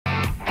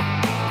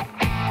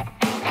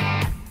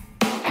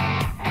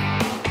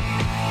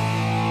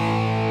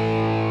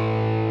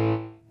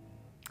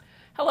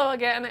Hello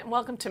again, and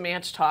welcome to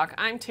Manch Talk.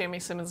 I'm Tammy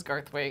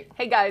Simmons-Garthwaite.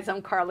 Hey guys,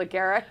 I'm Carla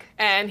Garrick.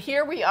 And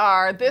here we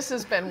are. This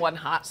has been one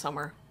hot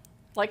summer.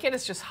 Like, it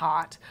is just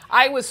hot.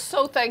 I was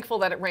so thankful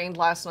that it rained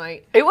last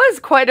night. It was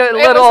quite a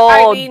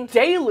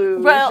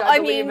deluge. Well,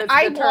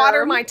 I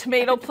water my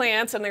tomato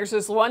plants, and there's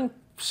this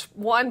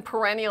one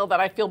perennial that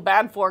I feel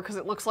bad for because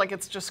it looks like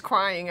it's just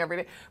crying every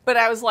day. But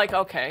I was like,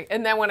 okay.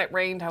 And then when it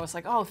rained, I was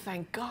like, oh,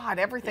 thank God,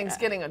 everything's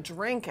getting a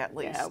drink at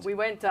least. Yeah, we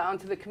went down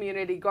to the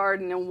community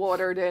garden and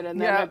watered it, and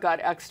then it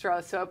got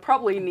extra, so it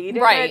probably needed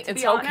it, Right, to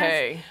it's be honest.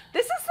 okay.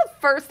 This is the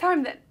first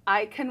time that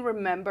I can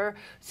remember.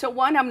 So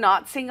one, I'm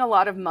not seeing a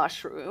lot of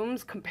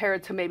mushrooms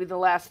compared to maybe the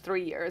last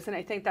 3 years, and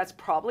I think that's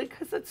probably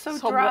because it's so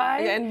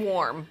dry. And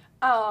warm.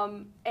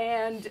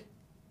 And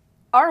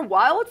our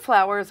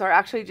wildflowers are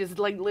actually just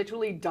like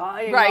literally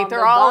dying. Right, on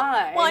they're the all.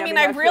 vine. Well, I mean,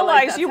 I feel like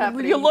realize that's you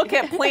happening. look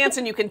at plants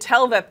and you can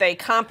tell that they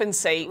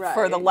compensate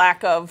for the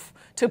lack of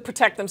to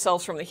protect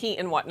themselves from the heat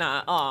and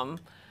whatnot.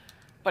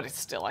 But it's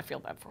still, I feel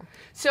bad for them.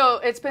 So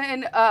it's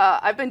been,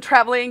 I've been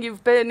traveling.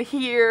 You've been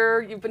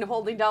here. You've been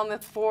holding down the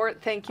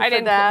fort. Thank you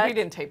for that. We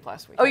didn't tape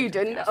last week. Oh, you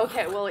didn't?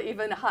 Okay. Well,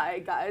 even hi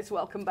guys,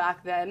 welcome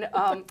back. Then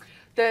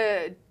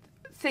the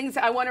things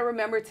I want to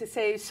remember to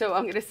say, so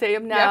I'm going to say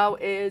them now,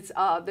 is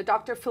the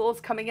Dr.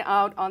 Phil's coming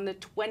out on the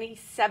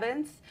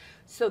 27th.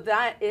 So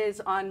that is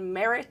on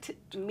Merit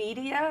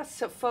Media.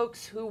 So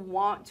folks who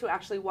want to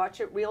actually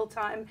watch it real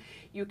time,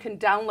 you can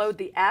download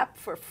the app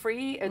for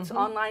free. It's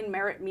online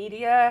Merit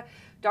Media.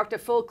 Dr.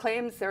 Phil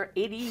claims there are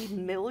 80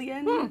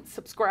 million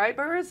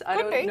subscribers. I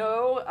don't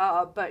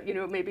know, but you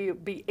know, maybe it'll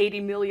be 80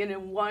 million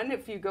and one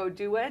if you go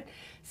do it.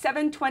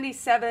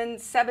 7:27,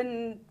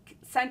 7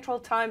 Central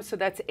Time, so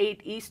that's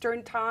 8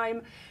 Eastern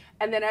Time.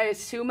 And then I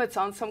assume it's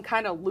on some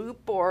kind of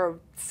loop or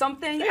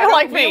something. I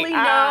don't really know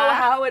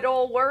how it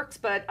all works,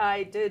 but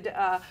I did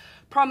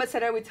promise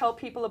that I would tell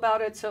people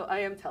about it, so I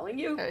am telling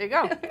you. There you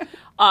go.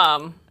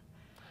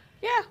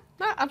 Yeah,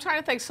 no, I'm trying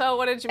to think. So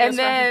what did you miss? And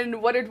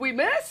then what did we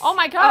miss? Oh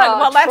my God!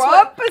 Well, that's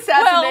Trump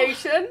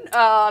assassination.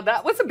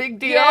 That was a big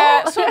deal.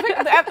 Yeah. So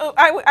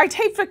I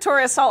taped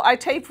Victoria. So I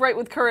taped Right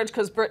with Courage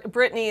because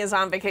Brittany is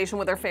on vacation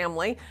with her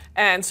family,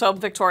 and so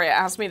Victoria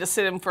asked me to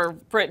sit in for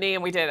Brittany,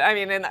 and we did. I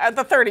mean, and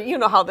the 30. You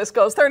know how this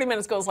goes. 30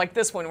 minutes goes like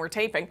this when we're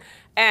taping,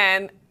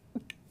 and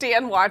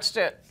Dan watched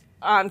it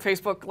on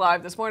Facebook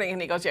Live this morning,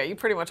 and he goes, "Yeah, you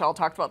pretty much all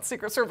talked about the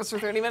Secret Service for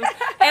 30 minutes."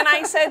 And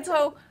I said,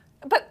 "So,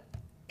 but."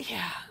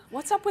 Yeah,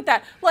 what's up with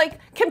that? Like,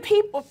 can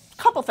people,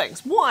 couple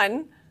things.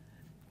 One,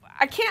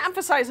 I can't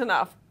emphasize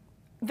enough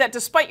that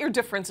despite your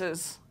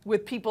differences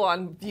with people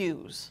on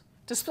views,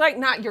 despite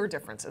not your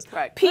differences,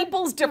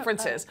 people's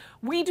differences,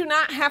 we do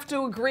not have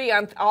to agree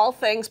on all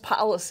things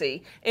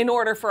policy in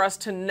order for us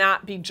to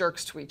not be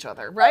jerks to each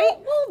other, right?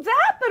 Well,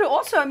 that, but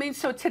also, I mean,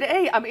 so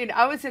today, I mean,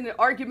 I was in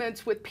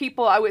arguments with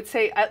people, I would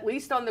say, at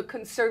least on the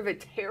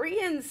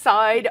conservatarian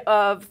side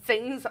of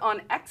things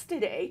on X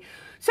today.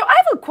 So I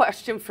have a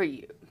question for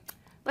you.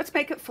 Let's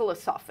make it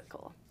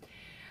philosophical.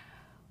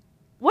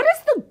 What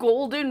does the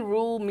golden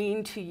rule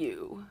mean to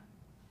you?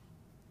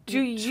 Do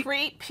you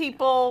treat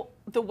people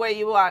the way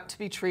you want to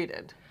be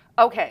treated?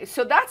 Okay,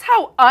 so that's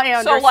how I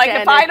understand it. So, like,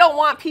 if I don't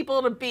want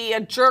people to be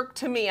a jerk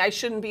to me, I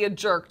shouldn't be a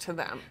jerk to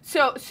them.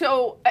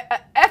 So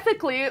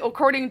ethically,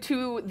 according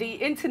to the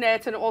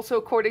internet and also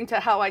according to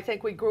how I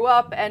think we grew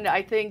up, and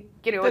I think,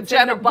 you know, it's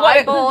in the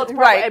Bible,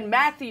 and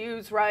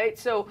Matthew's, right?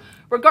 So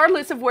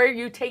regardless of where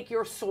you take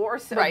your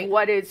source of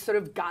what is sort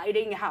of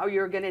guiding how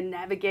you're going to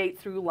navigate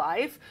through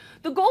life,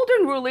 the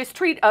golden rule is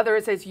treat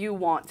others as you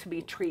want to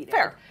be treated.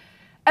 Fair.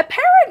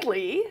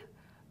 Apparently,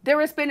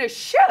 there has been a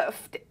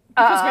shift.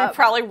 Because we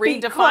probably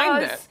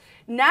redefined it.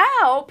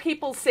 Now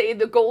people say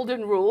the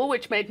golden rule,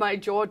 which made my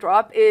jaw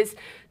drop, is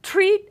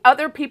treat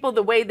other people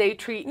the way they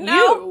treat you.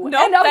 No, and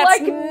I'm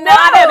that's like,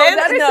 not it.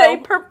 That is a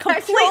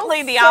perpetual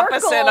completely the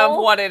opposite of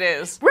what it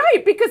is.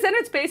 Right, because then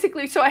it's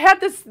basically, so I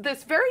had this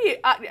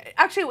very,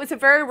 actually it was a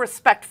very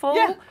respectful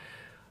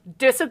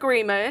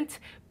disagreement,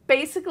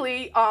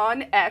 basically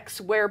on X,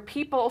 where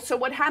people, so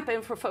what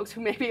happened for folks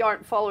who maybe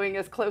aren't following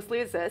as closely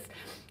as this,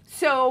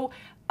 so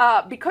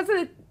because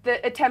of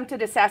the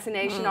attempted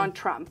assassination on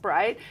Trump,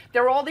 right?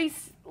 There are all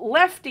these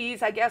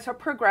lefties, I guess, or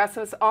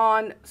progressives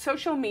on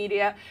social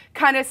media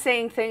kind of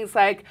saying things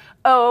like,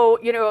 oh,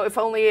 you know, if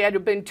only it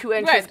had been 2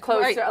 inches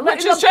closer.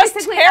 Which is just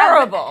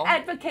terrible.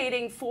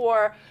 Advocating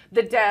for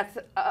the death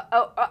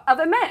of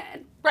a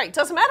man. Right,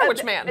 doesn't matter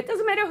which man. It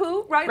doesn't matter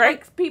who, right?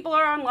 Like, people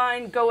are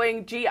online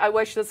going, gee, I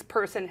wish this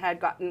person had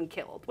gotten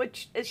killed,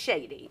 which is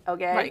shady,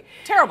 okay? Right,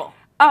 terrible.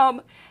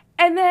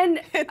 And then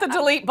hit the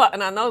delete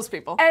button on those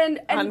people. And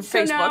on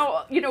so Facebook.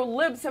 Now, you know,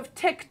 libs of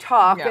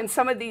TikTok and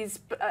some of these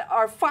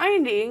are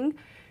finding,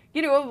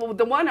 you know,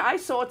 the one I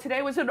saw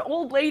today was an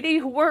old lady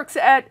who works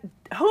at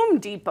Home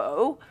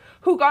Depot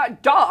who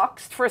got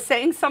doxxed for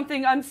saying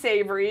something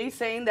unsavory,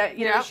 saying that,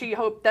 you know, she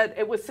hoped that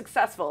it was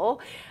successful.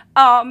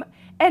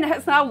 and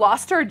has now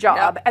lost her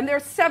job. Yep. And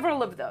there's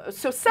several of those.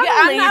 So I'm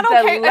suddenly not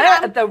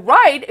okay. the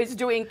right is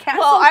doing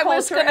cancel I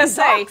was culture gonna and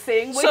say,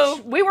 doxing, which so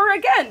we were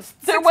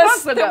against there 6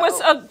 months ago. was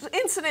an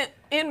incident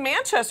in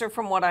Manchester,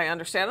 from what I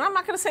understand, and I'm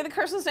not going to say the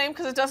person's name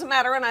because it doesn't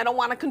matter, and I don't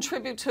want to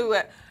contribute to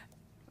it.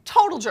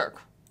 Total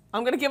jerk.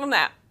 I'm going to give him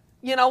that.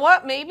 You know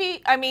what?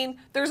 Maybe, I mean,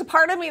 there's a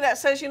part of me that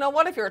says, you know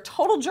what? If you're a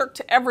total jerk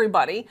to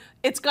everybody,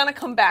 it's going to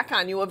come back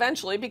on you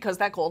eventually because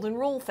that golden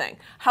rule thing.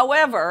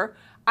 However,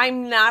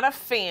 I'm not a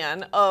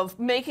fan of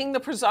making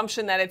the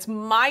presumption that it's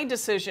my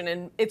decision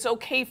and it's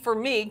okay for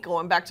me,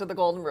 going back to the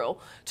golden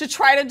rule, to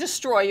try to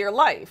destroy your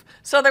life.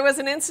 So there was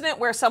an incident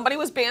where somebody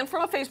was banned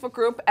from a Facebook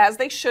group, as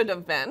they should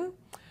have been,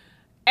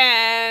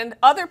 and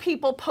other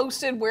people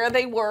posted where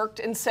they worked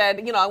and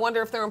said, you know, I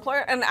wonder if their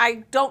employer, and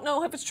I don't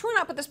know if it's true or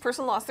not, but this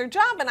person lost their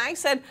job. And I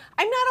said,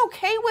 I'm not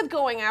okay with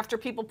going after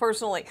people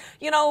personally.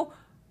 You know,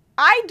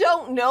 I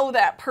don't know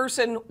that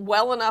person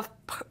well enough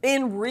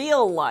in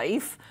real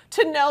life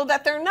to know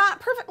that they're not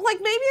perfect. Like,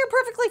 maybe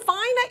you're perfectly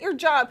fine at your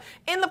job.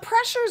 And the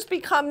pressures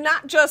become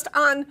not just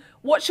on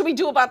what should we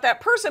do about that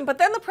person, but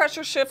then the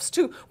pressure shifts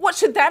to what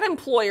should that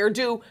employer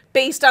do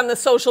based on the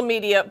social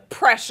media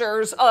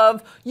pressures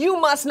of you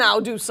must now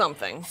do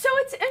something. So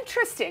it's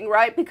interesting,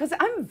 right? Because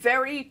I'm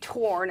very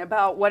torn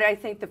about what I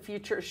think the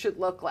future should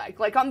look like.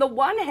 Like, on the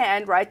one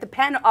hand, right, the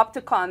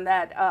panopticon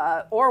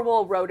that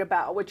Orwell wrote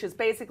about, which is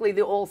basically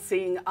the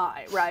all-seeing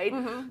eye, right?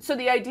 Mm-hmm. So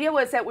the idea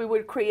was that we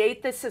would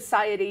create this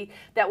society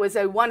that was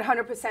a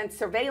 100%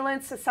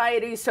 surveillance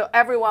society, so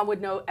everyone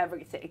would know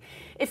everything.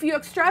 If you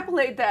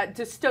extrapolate that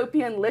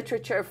dystopian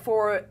literature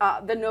for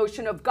the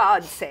notion of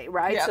God, say,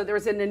 right? Yep. So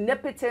there's an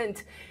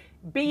omnipotent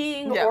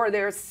being, Yep. or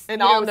there's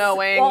an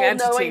all-knowing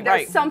entity, there's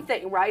right?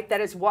 something, right,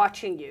 that is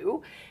watching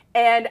you.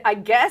 And I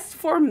guess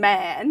for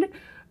man,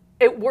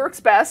 it works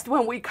best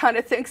when we kind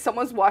of think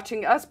someone's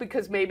watching us,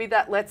 because maybe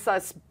that lets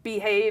us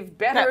behave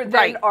better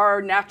than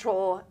our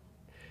natural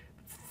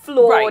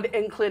flawed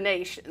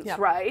inclinations, Yep.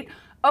 right?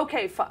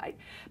 Okay, fine.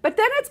 But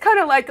then it's kind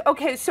of like,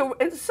 okay, so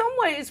in some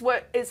ways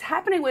what is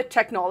happening with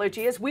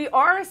technology is we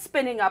are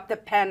spinning up the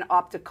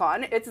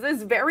panopticon. It's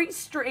this very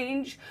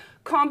strange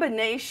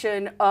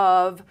combination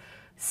of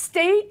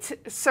state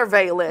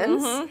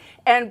surveillance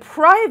and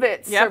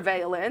private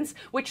surveillance,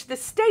 which the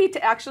state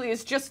actually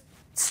is just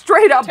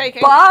straight up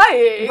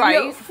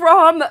buying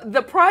from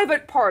the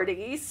private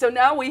parties. So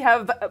now we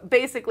have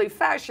basically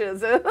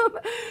fascism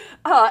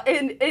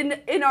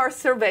in our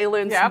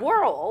surveillance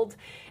world.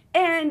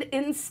 And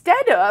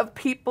instead of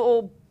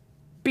people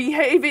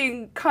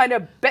behaving kind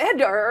of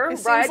better, it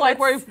seems like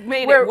we've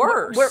made it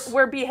worse.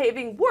 We're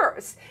behaving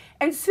worse.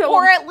 And so,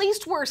 or at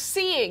least we're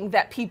seeing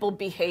that people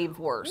behave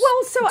worse.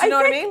 Well, so do you know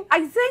what I mean?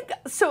 I think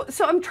so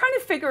I'm trying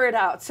to figure it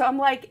out. So I'm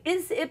like,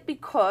 is it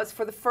because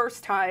for the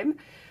first time,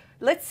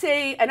 let's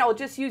say, and I'll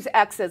just use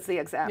X as the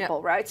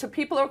example, right? So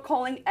people are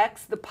calling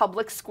X the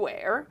public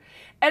square.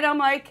 And I'm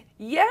like,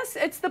 yes,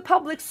 it's the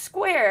public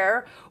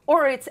square,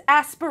 or it's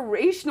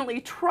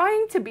aspirationally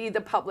trying to be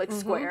the public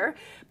square.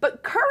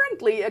 But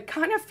currently, it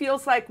kind of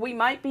feels like we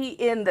might be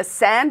in the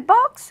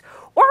sandbox,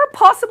 or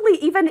possibly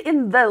even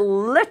in the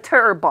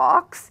litter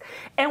box.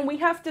 And we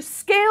have to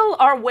scale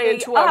our way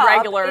into a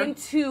regular,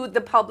 into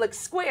the public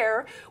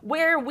square,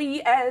 where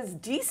we as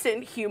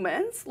decent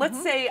humans,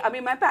 let's say, I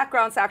mean, my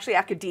background's actually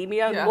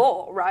academia and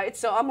law, right?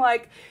 So I'm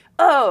like,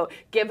 oh,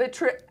 give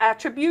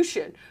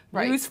attribution,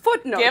 use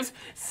footnotes,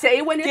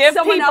 say when it's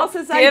someone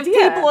else's idea.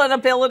 Give people an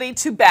ability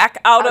to back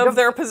out of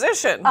their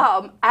position.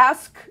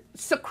 Ask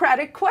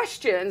Socratic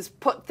questions,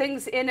 put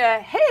things in a,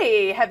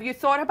 hey, have you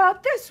thought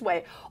about this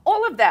way?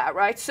 All of that,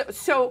 right?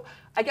 So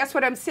I guess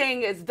what I'm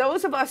saying is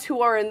those of us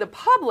who are in the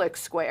public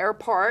square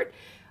part,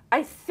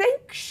 I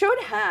think should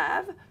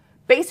have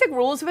basic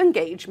rules of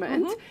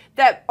engagement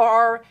that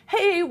are,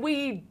 hey,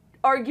 we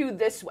argue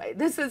this way.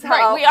 This is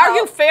how we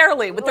argue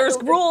fairly, but there's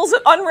rules,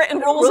 unwritten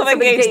rules of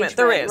engagement.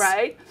 There is,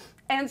 right?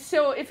 And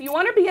so if you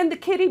want to be in the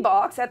kiddie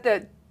box at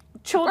the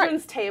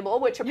children's table,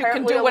 which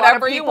apparently a lot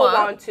of people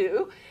want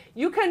to,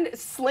 you can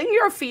sling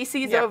your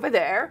feces over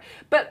there.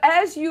 But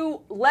as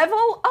you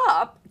level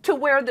up to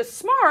where the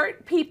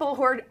smart people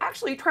who are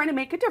actually trying to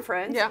make a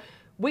difference,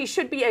 we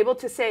should be able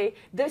to say,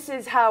 this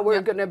is how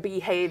we're going to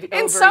behave over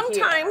here.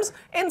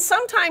 And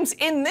sometimes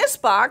in this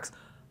box,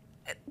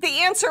 the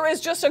answer is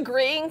just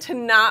agreeing to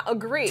not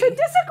agree. To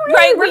disagree.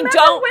 Right?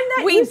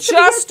 We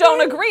just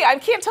don't agree. I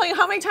can't tell you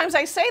how many times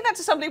I say that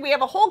to somebody. We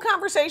have a whole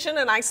conversation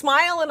and I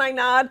smile and I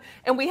nod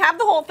and we have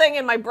the whole thing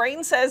and my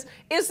brain says,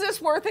 is this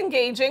worth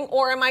engaging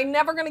or am I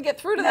never going to get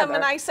through to them?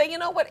 And I say, you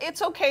know what,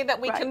 it's okay that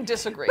we can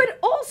disagree. But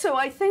also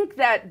I think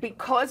that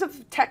because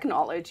of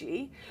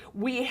technology,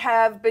 we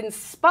have been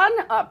spun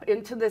up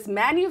into this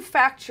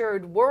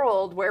manufactured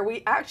world where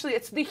we actually,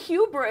 it's the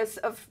hubris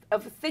of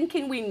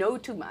thinking we know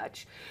too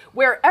much,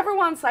 where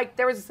everyone's like,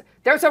 there's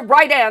a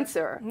right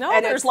answer.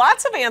 No, there's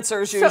lots of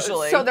answers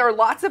usually. So there are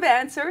lots of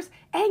answers.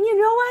 And you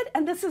know what?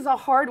 And this is a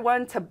hard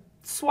one to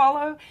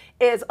swallow,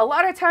 is a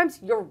lot of times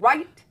you're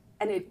right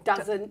and it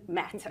doesn't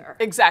matter.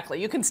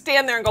 Exactly. You can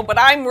stand there and go, but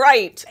I'm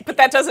right. But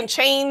that doesn't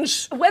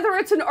change. Whether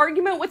it's an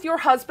argument with your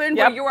husband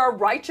Yep. where you are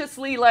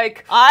righteously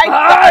like,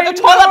 the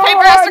toilet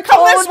paper has to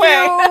come this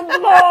way.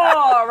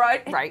 Law,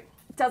 right? Right.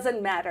 It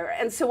doesn't matter.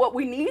 And so what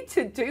we need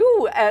to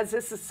do as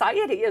a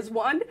society is,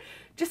 one,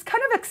 just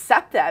kind of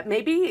accept that.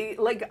 Maybe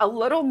like a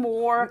little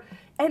more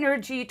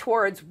energy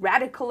towards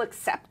radical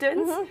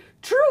acceptance.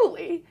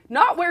 Truly.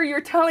 Not where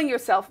you're telling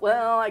yourself,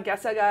 well, I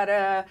guess I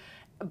gotta...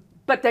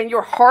 But then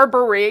you're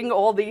harboring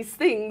all these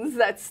things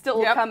that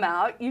still come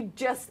out. You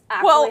just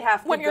actually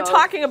have to when you're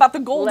talking about the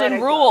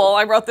golden rule,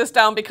 I wrote this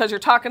down because you're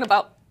talking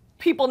about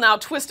people now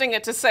twisting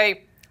it to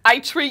say, I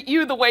treat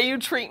you the way you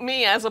treat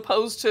me, as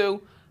opposed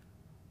to,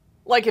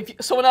 like,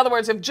 so in other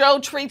words, if Joe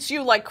treats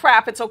you like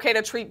crap, it's okay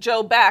to treat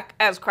Joe back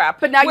as crap.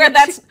 But now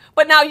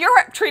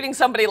you're treating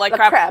somebody like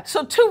crap.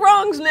 So two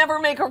wrongs never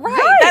make a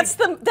right. That's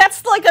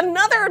like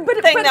another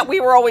thing that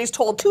we were always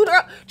told.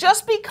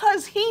 Just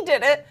because he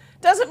did it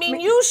doesn't mean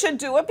you should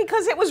do it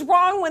because it was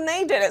wrong when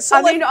they did it. So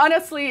I mean,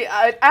 honestly, so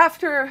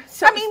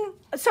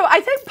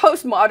I think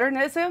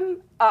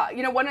postmodernism,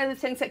 one of the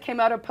things that came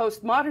out of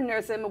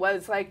postmodernism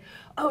was like,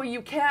 oh,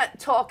 you can't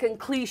talk in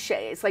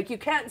cliches. Like, you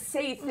can't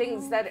say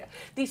things that,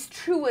 these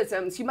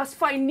truisms, you must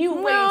find new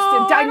ways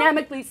to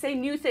dynamically say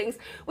new things,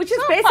 which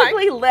has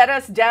basically led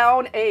us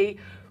down a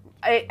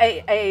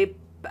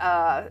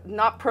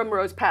not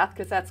primrose path,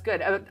 because that's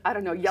good. I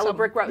don't know, yellow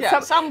brick road.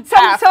 Yeah, some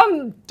dark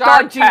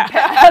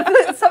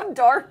path, some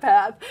dark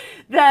path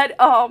that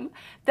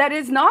that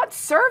is not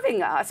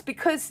serving us,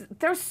 because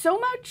there's so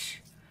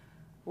much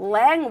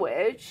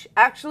language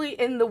actually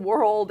in the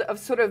world of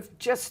sort of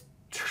just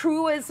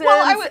truisms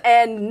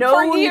and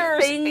known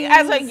things.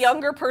 As a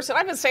younger person,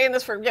 I've been saying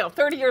this for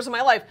 30 years of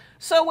my life.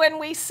 So when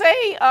we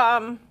say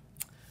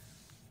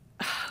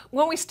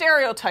when we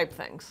stereotype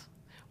things.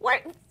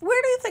 Where do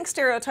you think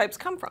stereotypes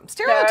come from?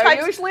 Stereotypes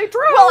They're usually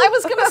true. Well, I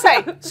was going to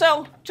say,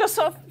 so just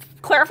so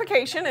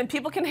clarification, and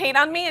people can hate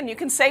on me, and you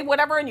can say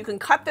whatever, and you can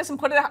cut this and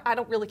put it out. I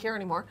don't really care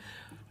anymore.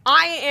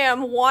 I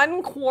am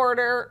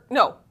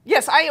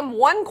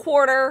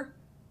 1/4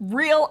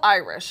 real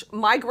Irish.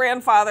 My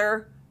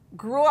grandfather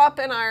grew up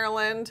in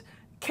Ireland,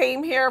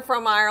 came here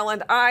from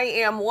Ireland. I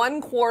am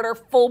 1/4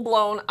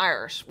 full-blown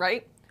Irish,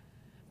 right?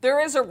 There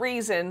is a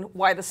reason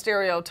why the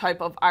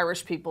stereotype of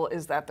Irish people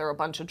is that they're a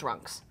bunch of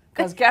drunks.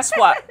 Because guess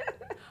what?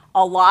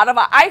 A lot of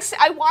I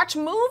watch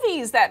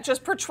movies that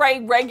just portray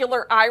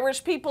regular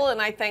Irish people,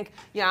 and I think,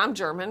 yeah, I'm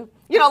German.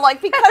 Because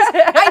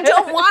I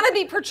don't want to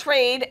be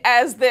portrayed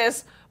as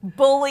this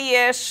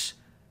bullyish,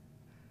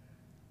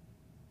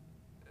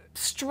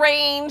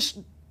 strange,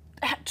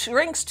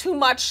 drinks too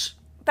much.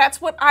 That's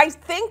what I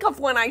think of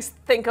when I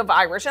think of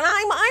Irish, and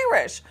I'm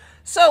Irish.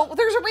 So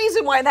there's a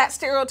reason why that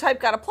stereotype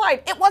got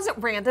applied. It wasn't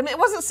random. It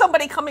wasn't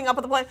somebody coming up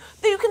with a plan.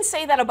 You can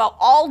say that about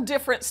all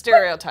different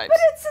stereotypes.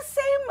 But it's the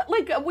same,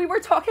 like we were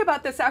talking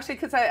about this actually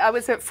because I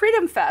was at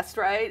Freedom Fest,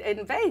 right,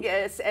 in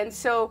Vegas. And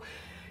so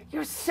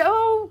you're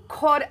so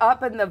caught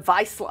up in the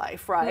vice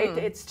life, right?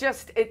 It's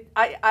just,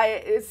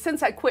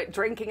 since I quit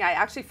drinking, I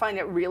actually find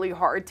it really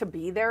hard to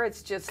be there.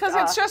 It's just... Because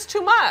it's just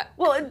too much.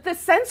 Well, the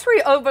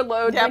sensory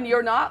overload when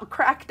you're not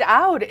cracked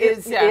out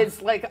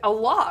is like a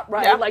lot,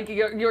 right? Yep. Like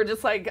you're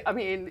just like, I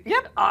mean,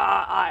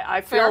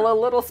 I feel a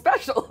little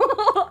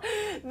special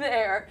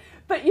there.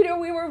 But,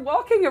 we were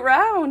walking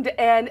around,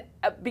 and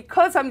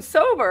because I'm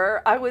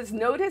sober, I was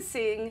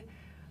noticing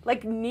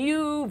like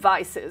new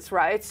vices,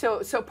 right?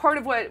 So part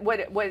of what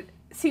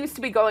seems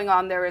to be going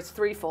on there is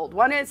threefold.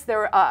 One is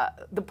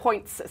the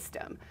point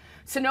system.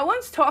 So no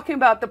one's talking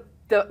about the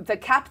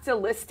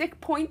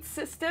capitalistic point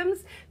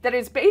systems that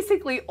is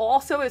basically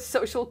also a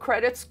social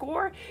credit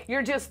score.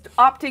 You're just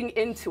opting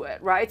into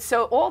it, right?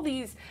 So all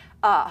these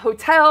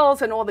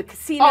hotels and all the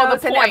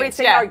casinos and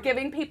everything are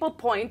giving people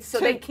points so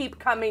they keep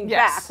coming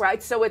back,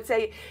 right? So it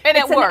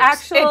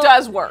works. It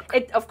does work.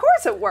 Of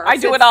course it works. I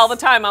do it all the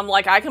time. I'm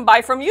like, I can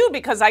buy from you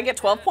because I get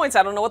 12 points.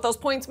 I don't know what those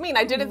points mean.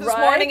 I did it this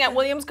morning at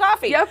Williams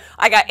Coffee. Yep.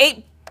 I got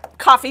 8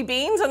 coffee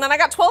beans, and then I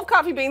got 12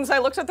 coffee beans. I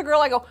looked at the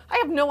girl, I go, I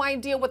have no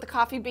idea what the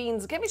coffee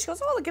beans give me. She goes,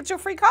 oh, it gets you a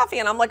free coffee.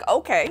 And I'm like,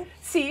 okay.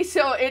 See,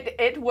 so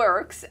it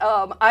works.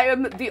 I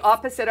am the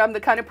opposite. I'm the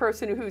kind of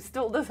person who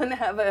still doesn't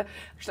have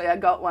actually I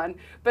got one,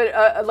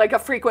 but like a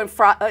frequent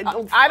I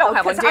don't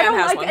have one. Dan I don't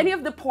has like one. any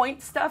of the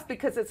point stuff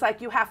because it's like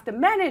you have to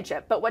manage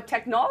it. But what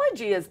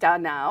technology has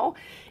done now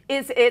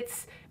is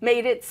it's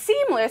made it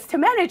seamless to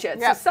manage it.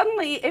 Yep. So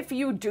suddenly if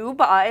you do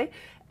buy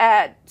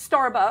at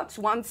Starbucks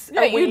once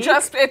a week. It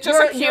just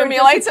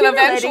accumulates, and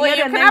eventually you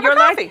can have a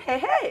coffee. Like,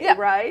 hey,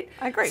 right?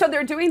 I agree. So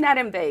they're doing that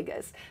in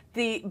Vegas.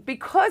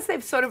 Because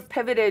they've sort of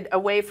pivoted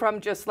away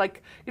from just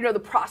like, the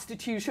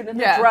prostitution and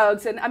the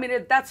drugs, and I mean,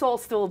 that's all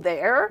still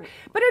there,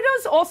 but it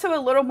is also a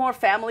little more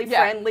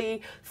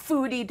family-friendly,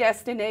 foodie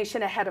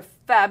destination. I had a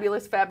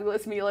fabulous,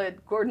 fabulous meal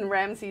at Gordon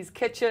Ramsay's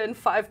kitchen,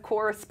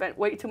 5-course, spent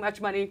way too much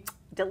money,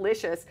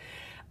 delicious.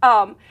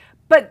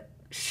 But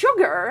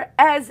sugar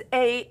as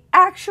a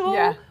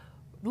actual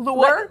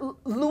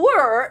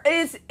Lure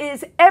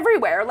is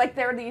everywhere. Like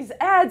there are these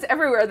ads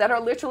everywhere that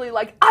are literally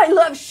like, I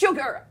love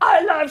sugar.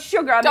 I love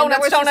sugar. I mean, Donuts,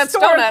 there was donuts, a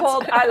store donuts.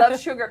 called I love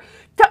sugar.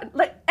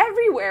 Like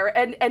everywhere,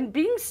 and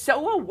being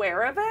so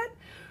aware of it.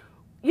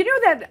 You know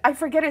that, I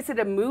forget, is it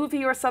a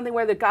movie or something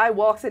where the guy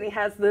walks and he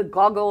has the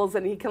goggles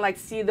and he can like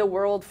see the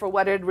world for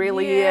what it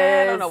really is?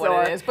 I don't know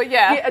what it is, but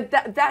yeah.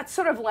 That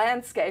sort of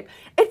landscape.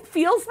 It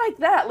feels like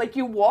that, like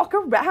you walk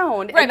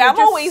around. Right, and I'm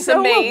always so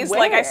amazed. aware.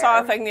 Like I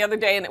saw a thing the other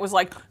day and it was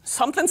like,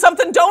 something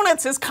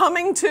donuts is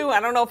coming to, I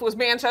don't know if it was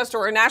Manchester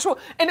or Nashville,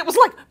 and it was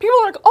like, people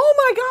were like, oh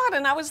my God,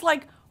 and I was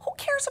like, who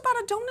cares about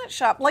a donut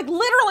shop? Like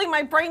literally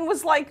my brain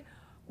was like,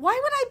 why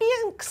would I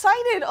be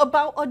excited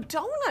about a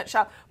donut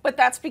shop? But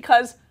that's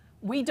because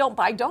we don't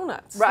buy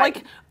donuts. Right.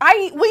 Like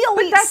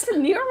But that's a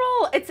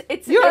neural.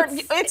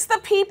 it's the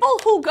people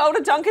who go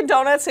to Dunkin'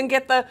 Donuts and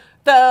get the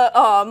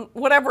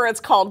whatever it's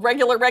called,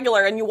 regular,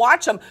 and you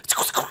watch them,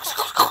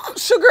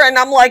 sugar, and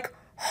I'm like,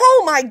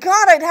 oh my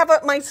God,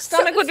 my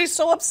stomach would be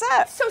so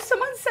upset. So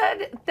someone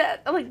said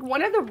that like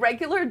one of the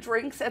regular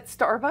drinks at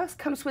Starbucks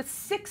comes with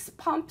 6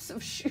 pumps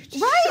of sugar.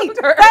 Right.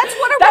 That's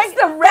what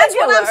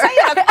I'm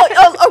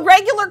saying. A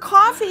regular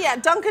coffee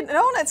at Dunkin'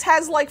 Donuts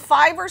has like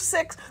 5 or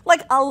 6,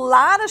 like a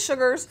lot of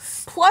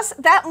sugars, plus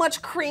that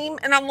much cream,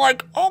 and I'm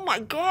like, oh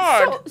my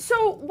God.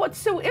 So what's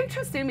so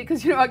interesting,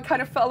 because I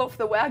kind of fell off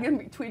the wagon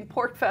between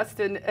Porkfest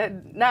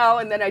and now,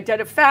 and then I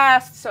did a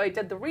fast, so I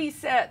did the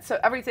reset, so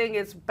everything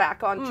is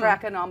back on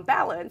track and on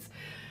balance.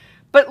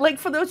 But like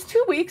for those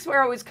 2 weeks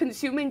where I was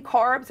consuming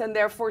carbs and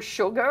therefore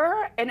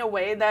sugar in a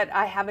way that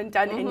I haven't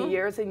done in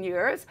years and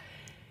years,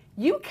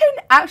 you can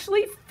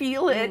actually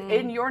feel it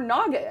in your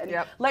noggin.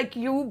 Yep. Like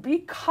you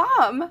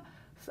become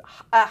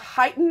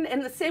heightened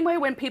in the same way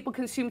when people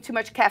consume too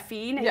much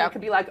caffeine, and you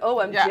could be like, oh,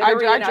 I'm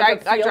jittery and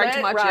I drank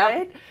too much,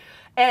 right? Yep.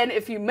 And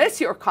if you miss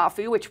your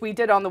coffee, which we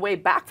did on the way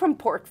back from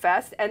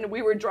Porkfest, and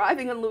we were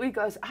driving, and Louis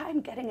goes,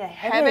 I'm getting a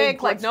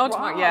headache. Like no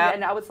tomorrow. Yeah.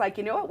 And I was like,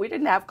 you know what? We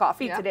didn't have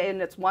coffee today, and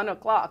it's 1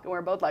 o'clock, and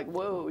we're both like,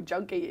 whoa,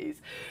 junkies.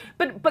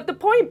 But the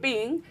point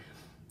being,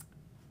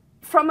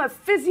 from a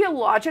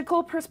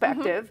physiological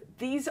perspective,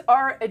 these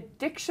are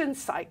addiction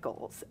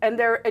cycles, and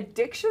they're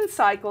addiction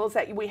cycles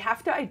that we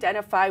have to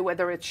identify,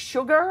 whether it's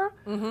sugar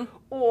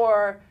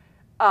or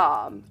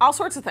all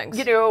sorts of things.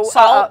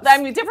 Salt. I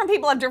mean, different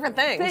people have different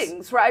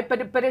things. Right?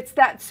 But it's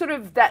that sort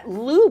of that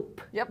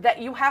loop Yep.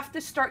 that you have to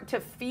start to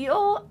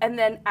feel and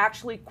then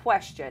actually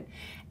question.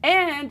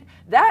 And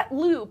that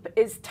loop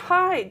is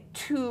tied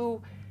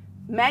to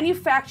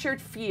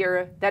manufactured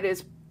fear that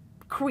is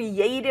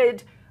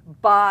created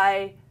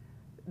by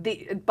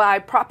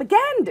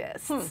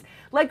propagandists.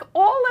 Like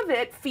all of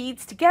it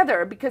feeds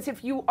together, because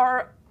if you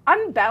are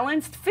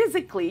unbalanced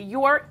physically,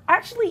 you are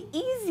actually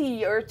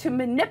easier to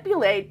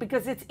manipulate,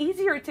 because it's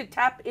easier to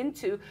tap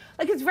into.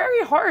 Like it's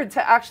very hard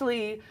to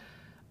actually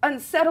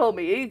unsettle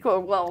me.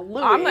 Well,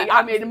 Louis,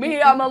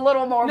 I'm a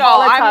little more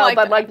volatile,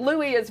 but like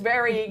Louis is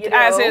very,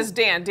 as is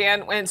Dan.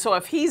 And so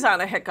if he's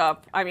on a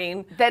hiccup, I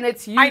mean, then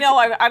it's you. I know.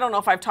 I don't know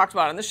if I've talked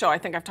about it on the show. I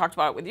think I've talked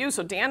about it with you.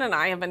 So Dan and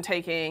I have been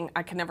taking,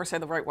 I can never say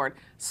the right word,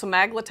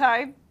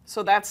 semaglutide.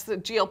 So that's the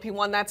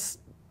GLP-1. That's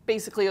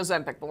basically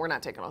Ozempic, but we're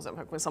not taking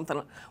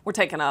Ozempic. We're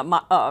taking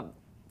a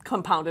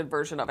compounded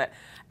version of it.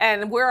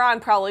 And we're on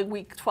probably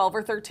week 12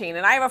 or 13.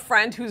 And I have a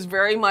friend who's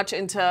very much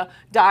into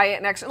diet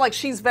and exercise. Like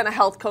she's been a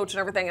health coach and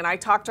everything. And I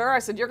talked to her. I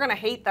said, you're going to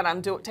hate that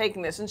I'm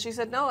taking this. And she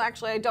said, no,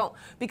 actually I don't.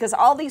 Because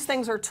all these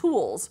things are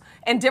tools,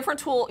 and different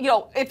tool.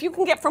 If you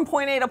can get from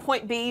point A to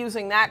point B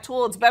using that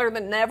tool, it's better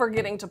than never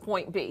getting to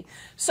point B.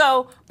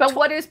 So, but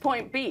what is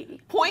point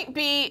B? Point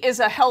B is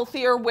a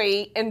healthier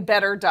weight and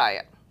better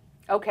diet.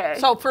 Okay.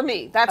 So for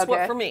me, that's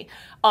what for me.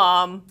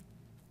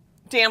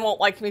 Dan won't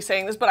like me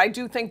saying this, but I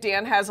do think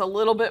Dan has a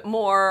little bit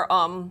more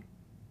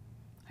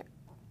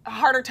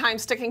harder time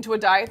sticking to a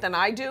diet than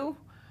I do.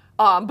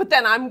 But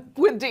then I'm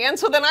with Dan,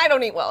 so then I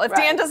don't eat well. If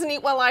Dan doesn't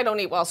eat well, I don't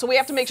eat well. So we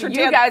have to make sure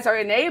you guys are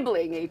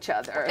enabling each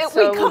other.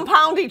 We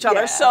compound each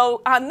other.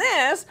 So on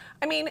this,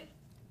 I mean,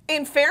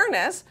 in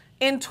fairness,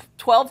 in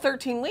 12,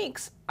 13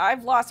 weeks,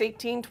 I've lost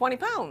 18, 20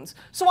 pounds.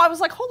 So I was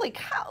like, holy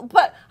cow,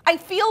 but I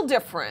feel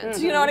different.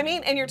 You know what I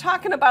mean? And you're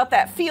talking about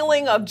that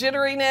feeling of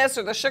jitteriness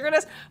or the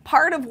sugarness.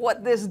 Part of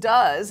what this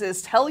does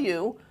is tell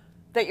you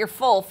that you're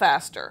full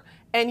faster.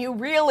 And you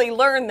really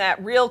learn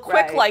that real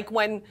quick, like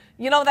when,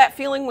 that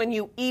feeling when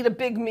you eat a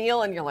big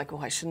meal and you're like, oh,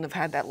 I shouldn't have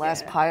had that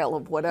last pile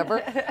of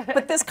whatever.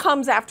 But this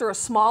comes after a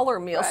smaller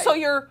meal. So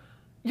your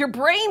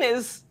brain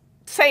is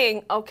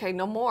saying, okay,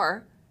 no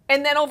more.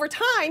 And then over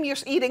time, you're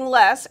eating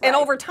less. And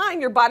over time,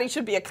 your body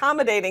should be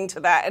accommodating to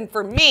that. And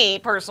for me,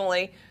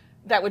 personally,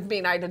 that would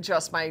mean I'd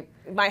adjust my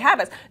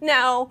habits.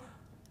 Now,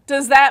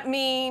 does that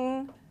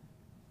mean,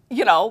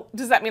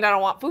 does that mean I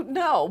don't want food?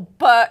 No.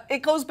 But it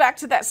goes back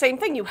to that same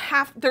thing.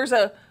 There's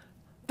a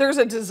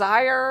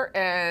desire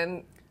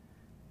and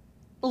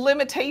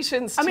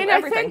limitations to everything.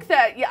 I think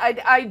that,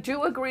 I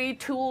do agree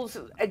tools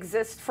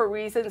exist for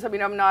reasons. I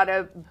mean, I'm not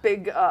a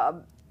big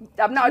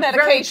I'm not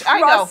medication.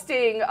 very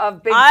trusting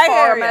of big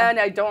pharma, and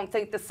I don't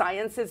think the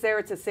science is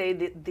there to say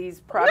that these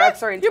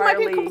products are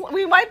entirely.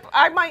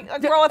 I might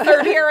grow a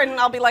third year, and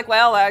I'll be like,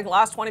 well, I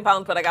lost 20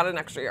 pounds, but I got an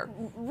extra year.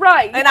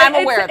 Right, and I'm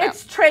aware of that.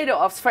 It's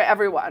trade-offs for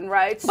everyone,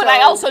 right? But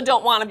I also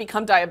don't want to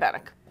become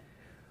diabetic.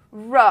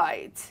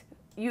 Right.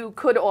 You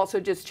could also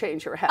just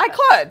change your habits.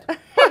 I could,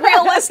 but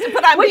realistic.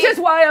 But which is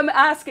why I'm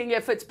asking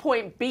if it's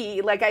point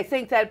B. Like, I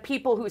think that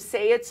people who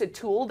say it's a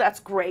tool, that's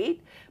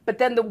great. But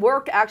then the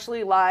work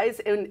actually lies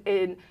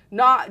in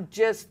not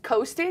just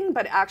coasting,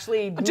 but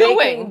actually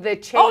making the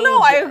changes. Oh no,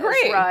 I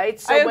agree. Right.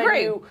 So when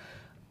you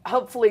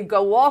hopefully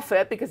go off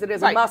it, because it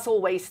is a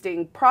muscle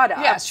wasting product.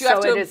 Yes,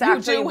 it is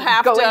actually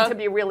going to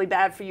be really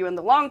bad for you in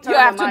the long term. You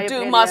have to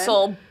do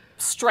muscle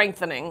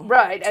strengthening.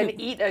 Right, and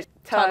eat a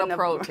ton of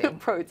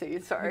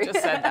protein. Sorry. You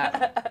just said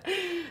that.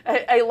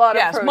 a lot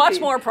of protein. Yes, much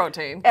more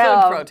protein.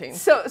 Good protein.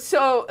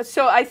 So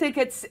I think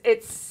it's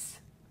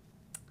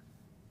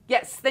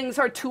yes, things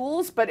are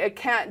tools, but it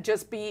can't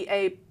just be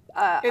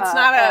it's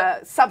not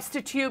a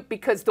substitute,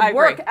 because the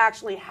work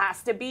actually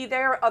has to be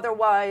there.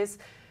 Otherwise,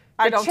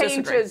 the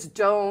changes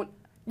don't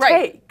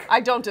take.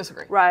 I don't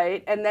disagree.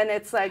 Right, and then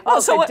it's like,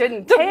 well, so it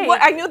didn't take.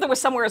 I knew there was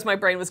somewhere as my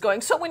brain was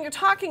going. So when you're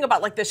talking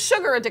about like the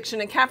sugar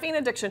addiction and caffeine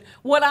addiction,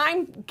 what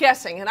I'm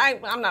guessing, and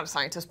I'm not a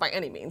scientist by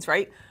any means,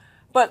 right?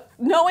 But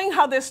knowing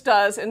how this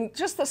does, and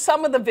just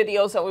some of the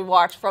videos that we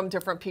watch from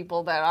different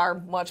people that are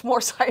much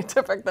more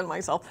scientific than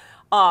myself,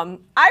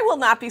 I will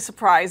not be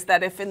surprised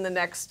that if in the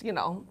next,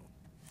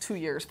 2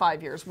 years,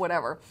 5 years,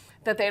 whatever,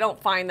 that they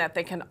don't find that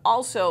they can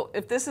also,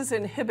 if this is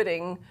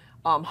inhibiting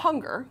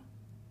hunger,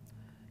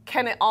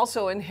 can it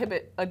also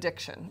inhibit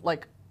addiction,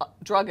 like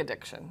drug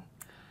addiction?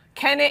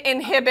 Can it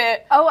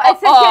inhibit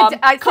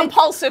obsessive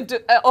compulsive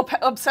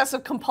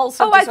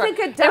disorder? I think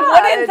it does. And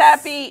wouldn't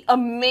that be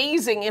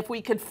amazing if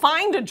we could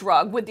find a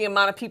drug with the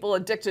amount of people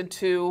addicted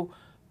to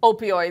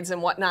opioids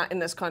and whatnot in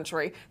this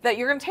country, that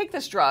you're going to take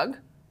this drug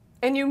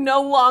and you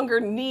no longer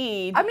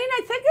need... I mean,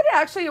 I think it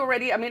actually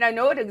already... I mean, I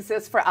know it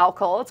exists for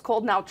alcohol. It's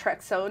called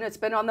naltrexone. It's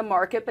been on the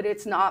market, but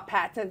it's not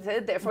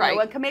patented. Therefore, no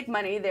one can make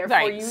money.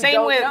 Therefore, you don't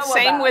know about it.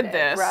 Same with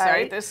this,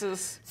 right? This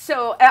is...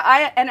 So,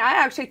 I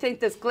actually think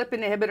this GLP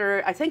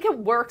inhibitor, I think it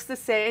works the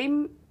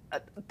same.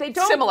 They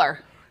don't... Similar.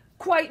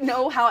 Quite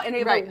know how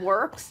any of it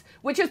works,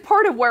 which is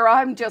part of where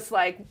I'm just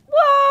like,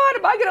 what?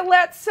 Am I going to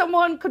let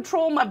someone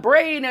control my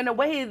brain in a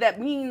way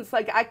that means,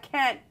 like, I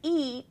can't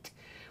eat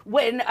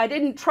when I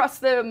didn't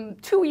trust them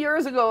 2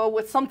 years ago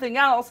with something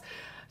else?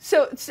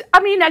 So,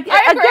 I mean,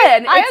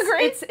 again,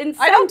 it's incentives,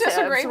 I don't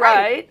disagree,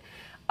 right?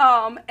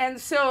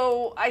 And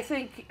so I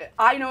think,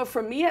 I know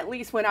for me at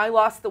least, when I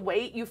lost the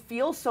weight, you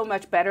feel so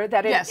much better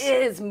that it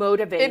is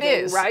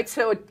motivating, right?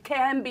 So it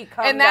can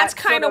become And that's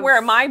kind of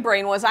where my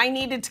brain was. I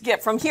needed to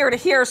get from here to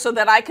here so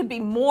that I could be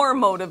more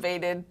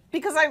motivated,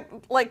 because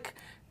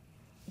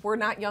we're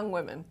not young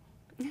women.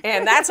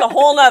 And that's a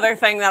whole other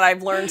thing that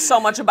I've learned so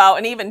much about.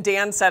 And even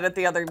Dan said it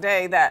the other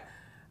day, that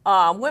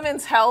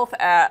women's health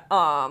at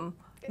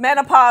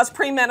menopause,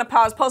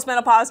 premenopause,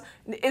 postmenopause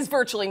is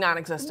virtually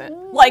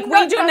non-existent. Like,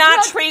 we do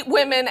not treat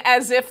women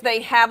as if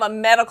they have a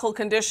medical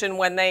condition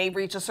when they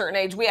reach a certain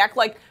age. We act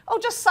like, oh,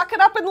 just suck it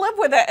up and live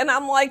with it. And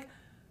I'm like,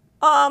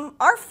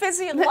 our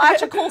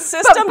physiological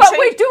system... But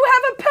we do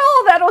have a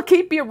pill that'll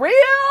keep you real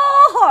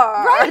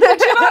hard. Right, but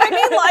you know what I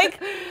mean?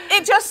 Like,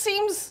 it just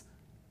seems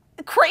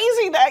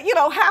crazy that,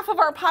 half of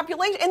our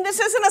population, and this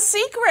isn't a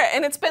secret,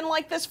 and it's been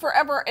like this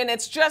forever, and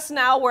it's just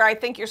now where I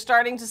think you're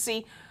starting to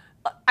see,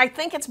 I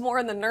think it's more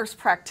in the nurse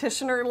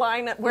practitioner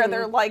line where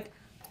they're like,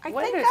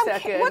 Wait a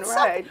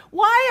second,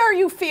 why are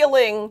you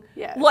feeling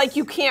like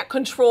you can't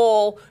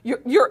control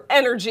your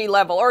energy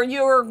level, or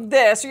you're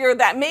this, or you're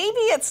that? Maybe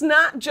it's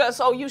not just,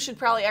 oh, you should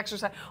probably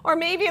exercise, or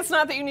maybe it's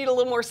not that you need a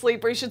little more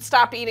sleep, or you should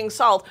stop eating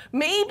salt.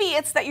 Maybe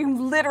it's that you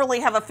literally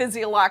have a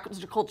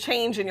physiological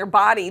change in your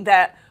body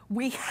that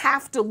we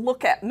have to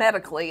look at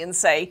medically and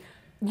say,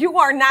 you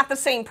are not the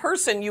same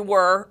person you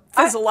were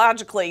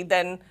physiologically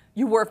than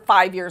you were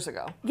 5 years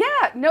ago. Yeah,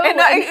 no. And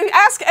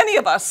ask any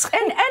of us.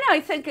 And I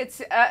think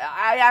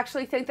I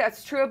actually think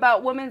that's true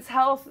about women's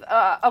health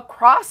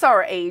across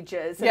our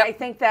ages. And I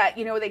think that,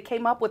 they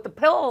came up with the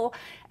pill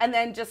and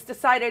then just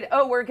decided,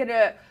 oh, we're going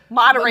to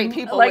moderate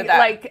people with that.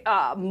 Like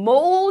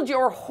mold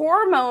your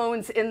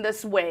hormones in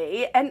this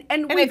way. And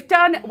we've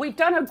done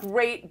a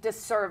great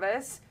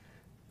disservice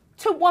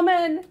to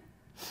women.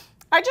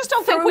 I just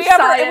don't think it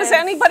was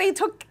anybody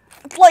took,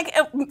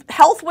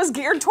 health was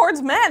geared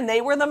towards men. They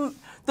were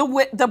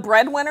the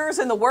breadwinners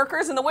and the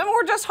workers, and the women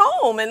were just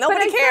home, and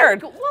nobody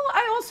cared. Well,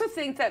 I also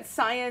think that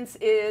science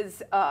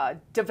is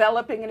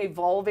developing and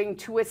evolving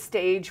to a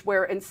stage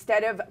where,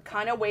 instead of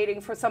kind of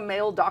waiting for some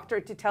male doctor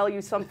to tell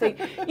you something,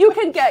 you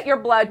can get your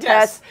blood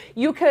tests.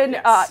 You can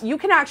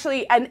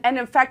actually, and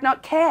in fact,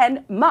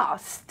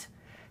 must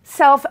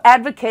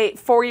self-advocate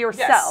for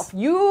yourself.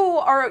 Yes. You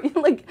are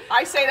like...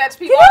 I say that to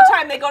people all the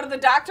time. They go to the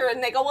doctor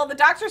and they go, well, the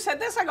doctor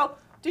said this. I go,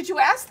 did you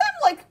ask them?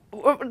 Like,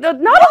 not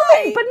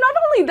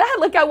only that.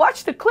 Like, I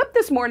watched a clip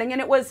this morning, and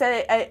it was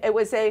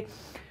a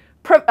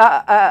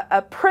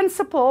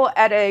principal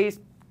at a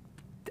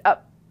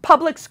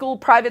public school,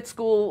 private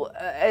school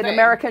in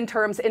American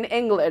terms in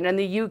England and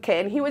the UK.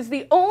 And he was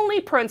the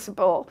only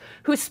principal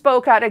who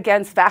spoke out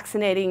against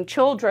vaccinating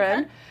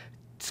children,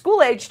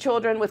 school-age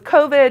children with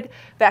COVID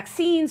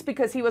vaccines,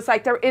 because he was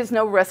like, there is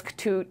no risk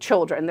to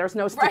children. There's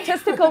no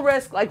statistical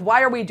risk. Like,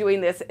 why are we doing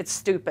this? It's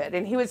stupid.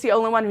 And he was the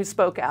only one who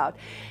spoke out.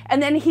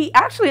 And then he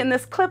actually, in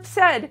this clip,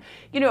 said,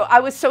 you know, I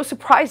was so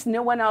surprised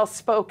no one else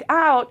spoke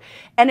out.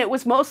 And it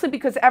was mostly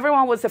because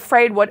everyone was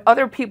afraid what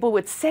other people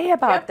would say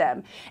about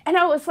them. And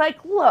I was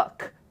like,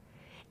 look,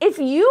 if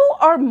you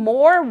are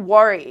more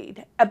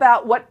worried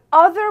about what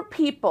other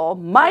people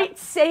might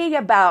say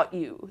about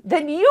you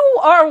than you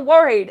are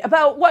worried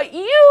about what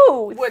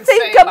you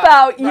think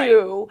about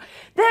you,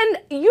 then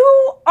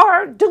you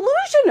are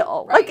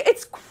delusional. Like,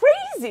 it's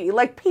crazy.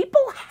 Like,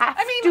 people have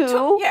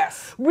to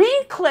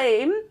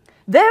reclaim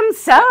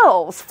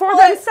themselves for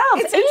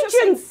themselves,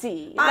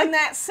 agency. On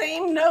that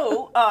same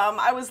note,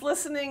 I was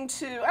listening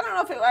to, I don't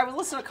know if I was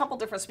listening to a couple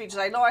different speeches.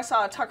 I know I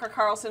saw a Tucker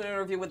Carlson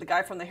interview with the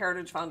guy from the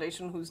Heritage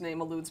Foundation, whose name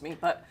eludes me,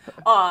 but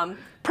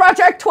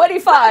Project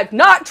 25,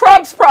 not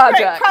Trump's project.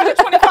 Right, Project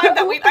 25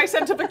 that I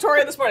sent to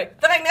Victoria this morning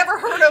that I never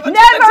heard of until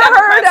never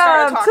heard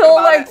of until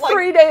like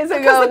 3 days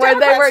ago, where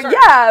they were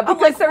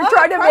because they're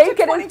trying to make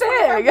it a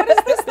thing. What is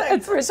this thing?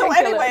 It's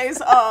ridiculous.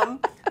 So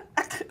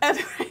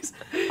anyways,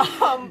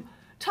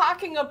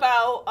 talking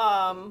about,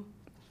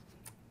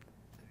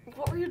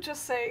 what were you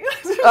just saying?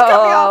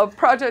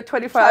 Project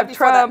 25,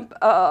 Trump,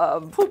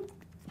 gone.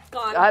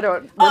 I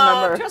don't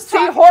remember.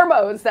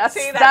 Hormones, that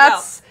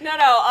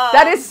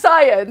is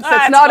science.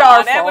 It's not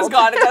our fault. It was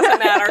gone, it doesn't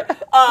matter.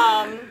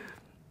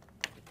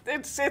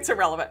 It's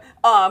irrelevant.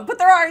 But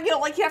there are, you know,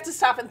 like, you have to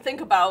stop and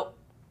think about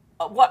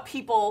what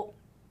people,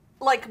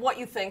 like, what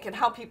you think and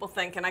how people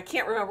think, and I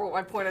can't remember what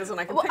my point is, and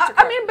I can picture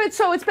I mean, but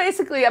so it's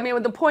basically, I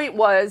mean, the point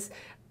was,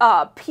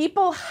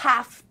 people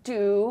have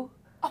to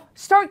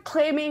start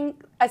claiming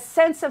a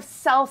sense of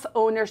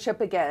self-ownership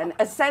again,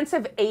 a sense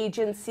of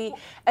agency,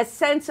 a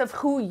sense of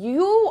who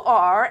you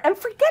are, and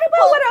forget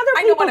about what other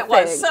people think. I know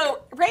when it was.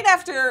 So right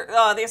after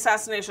the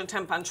assassination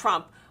attempt on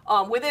Trump,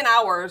 within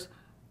hours,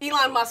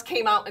 Elon Musk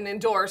came out and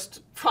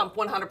endorsed Trump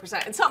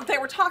 100%. And they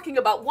were talking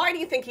about, why do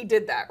you think he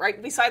did that,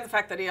 right? Besides the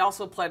fact that he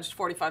also pledged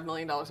 $45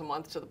 million a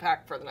month to the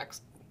PAC for the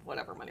next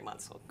whatever many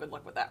months, so good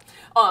luck with that.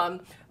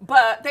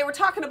 But they were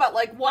talking about,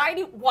 like, why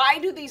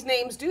do these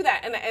names do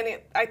that? And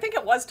I think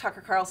it was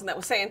Tucker Carlson that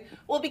was saying,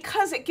 well,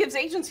 because it gives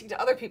agency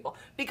to other people.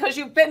 Because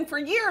you've been for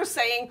years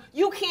saying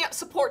you can't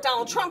support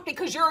Donald Trump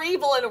because you're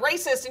evil and a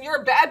racist and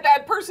you're a bad,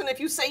 bad person if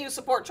you say you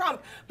support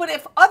Trump. But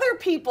if other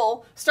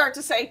people start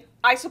to say,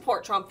 I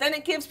support Trump, then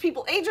it gives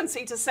people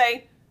agency to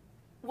say,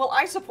 well,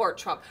 I support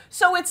Trump.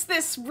 So it's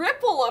this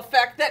ripple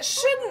effect that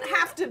shouldn't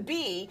have to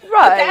be.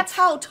 Right. But that's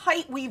how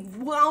tight we've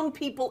wound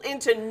people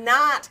into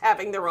not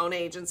having their own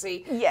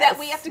agency. Yes. That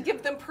we have to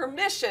give them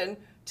permission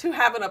to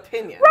have an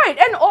opinion. Right.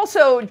 And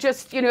also,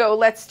 just, you know,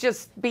 let's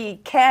just be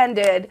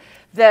candid.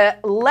 The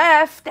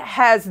left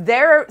has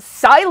their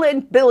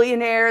silent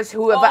billionaires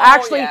who have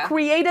actually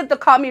created the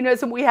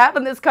communism we have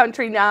in this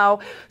country now.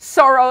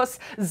 Soros,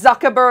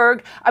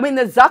 Zuckerberg. I mean,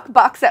 the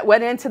Zuckbucks that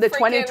went into the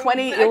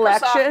 2020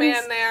 elections.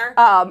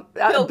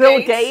 Bill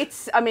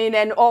Gates. I mean,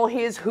 and all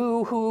his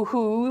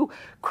who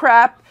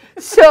crap.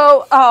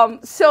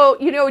 So,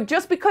 you know,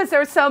 just because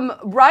there's some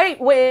right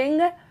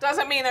wing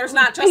doesn't mean there's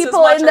not just as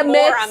much or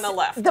more on the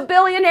left. The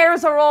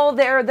billionaires are all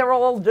there. They're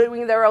all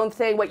doing their own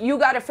thing. What you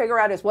got to figure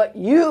out is what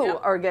you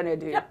are going to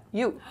do.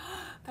 You.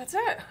 That's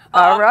it.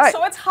 All right.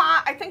 So it's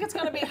hot. I think it's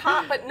going to be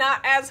hot, but not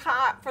as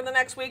hot for the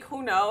next week.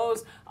 Who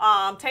knows?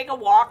 Take a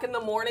walk in the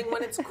morning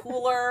when it's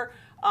cooler.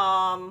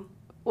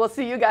 We'll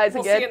see you guys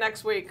again. We'll see you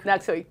next week.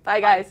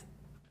 Bye, guys.